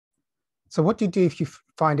So what do you do if you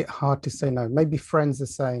find it hard to say no? Maybe friends are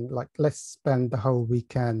saying like, let's spend the whole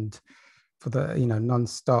weekend for the,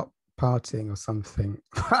 non-stop partying or something.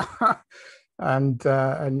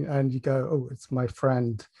 And you go, oh, it's my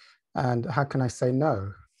friend. And how can I say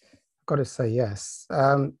no? I've got to say yes.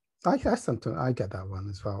 I get that one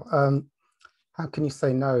as well. How can you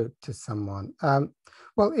say no to someone?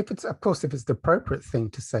 Well, if it's, of course, if it's the appropriate thing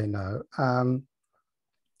to say no,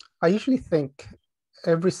 I usually think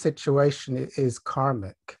every situation is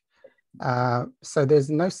karmic. So there's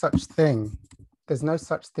no such thing. There's no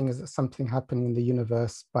such thing as something happening in the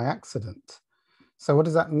universe by accident. So what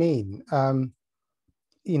does that mean?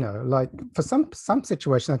 Like for some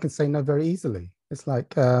situations, I can say no very easily. It's like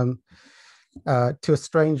to a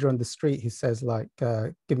stranger on the street who says like,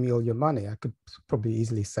 give me all your money. I could probably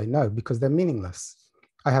easily say no because they're meaningless.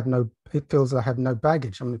 It feels I have no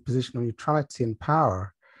baggage. I'm in a position of neutrality and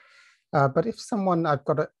power. But if someone I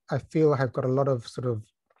feel I've got a lot of sort of,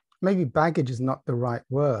 maybe baggage is not the right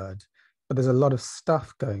word, but there's a lot of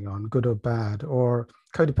stuff going on, good or bad, or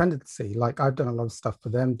codependency. Like I've done a lot of stuff for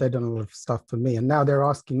them, they've done a lot of stuff for me, and now they're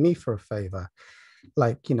asking me for a favor.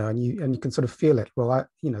 Like, and you can sort of feel it. Well,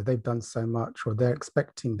 they've done so much, or they're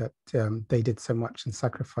expecting that they did so much and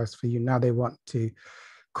sacrifice for you. Now they want to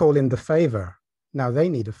call in the favor. Now they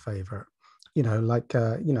need a favor. Will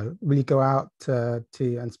you go out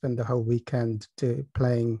and spend the whole weekend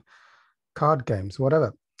playing card games,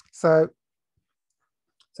 whatever. So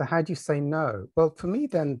how do you say no? Well, for me,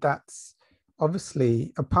 then that's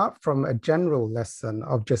obviously, apart from a general lesson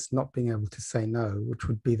of just not being able to say no, which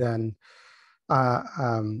would be then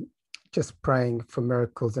just praying for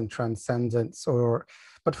miracles and transcendence,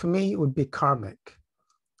 but for me, it would be karmic.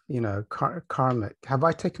 Karmic. Have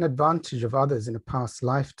I taken advantage of others in a past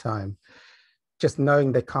lifetime, just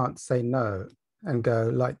knowing they can't say no, and go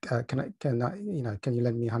like, can you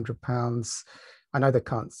lend me £100? I know they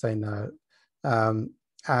can't say no.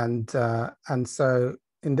 And so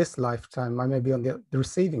in this lifetime, I may be on the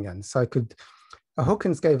receiving end. So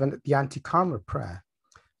Hawkins gave the anti-karma prayer.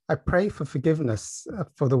 I pray for forgiveness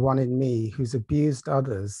for the one in me who's abused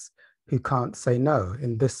others who can't say no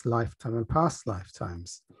in this lifetime and past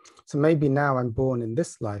lifetimes. So maybe now I'm born in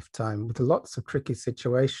this lifetime with lots of tricky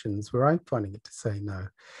situations where I'm finding it to say no.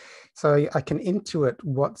 So I can intuit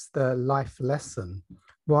what's the life lesson.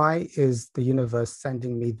 Why is the universe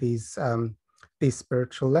sending me these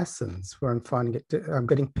spiritual lessons where I'm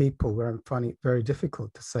getting people where I'm finding it very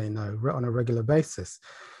difficult to say no on a regular basis.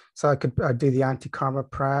 So I'd do the anti-karma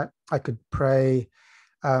prayer. I could pray.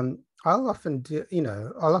 I'll often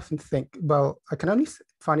think, well, I can only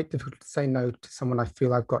find it difficult to say no to someone I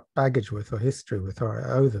feel I've got baggage with or history with, or I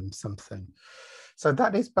owe them something. So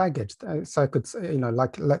that is baggage. So I could,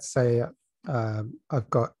 like, let's say I've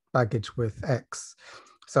got baggage with X.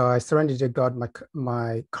 So I surrender to God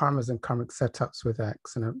my karmas and karmic setups with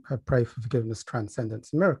X, and I pray for forgiveness,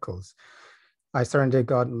 transcendence, and miracles. I surrender to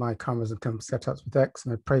God my karmas and karmic setups with X,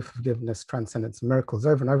 and I pray for forgiveness, transcendence, and miracles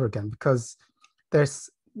over and over again, because that's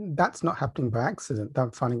not happening by accident.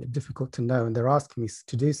 I'm finding it difficult to know, and they're asking me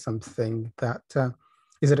to do something that,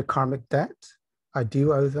 is it a karmic debt I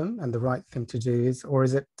do owe them, and the right thing to do is, or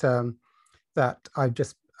is it that I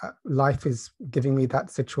just, life is giving me that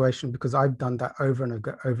situation because I've done that over and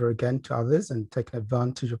over again to others and taken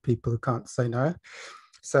advantage of people who can't say no.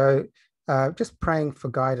 So just praying for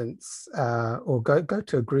guidance, or go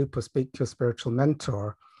to a group or speak to a spiritual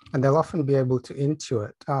mentor, and they'll often be able to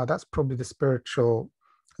intuit, that's probably the spiritual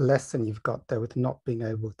lesson you've got there with not being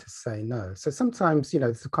able to say no. So sometimes,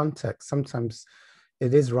 it's the context. Sometimes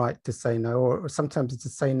it is right to say no, or sometimes it's to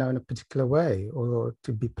say no in a particular way, or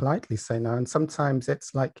to be politely say no. And sometimes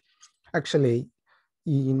it's like, actually,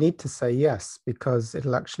 you need to say yes, because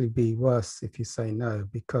it'll actually be worse if you say no,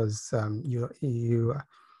 because I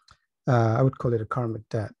would call it a karmic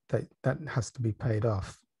debt that has to be paid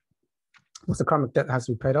off. What's a karmic debt that has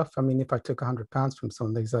to be paid off? I mean, if I took £100 from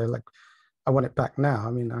someone, they say like, I want it back now. I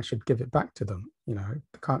mean, I should give it back to them. I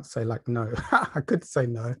can't say like, no. I could say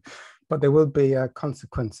no, but there will be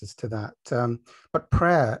consequences to that. But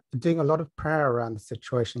prayer, doing a lot of prayer around the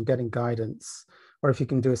situation, getting guidance, or if you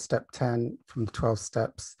can do a step 10 from the 12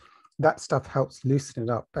 steps, that stuff helps loosen it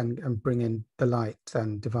up and bring in the light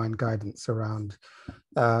and divine guidance around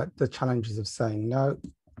the challenges of saying no.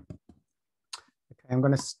 Okay, I'm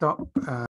going to stop.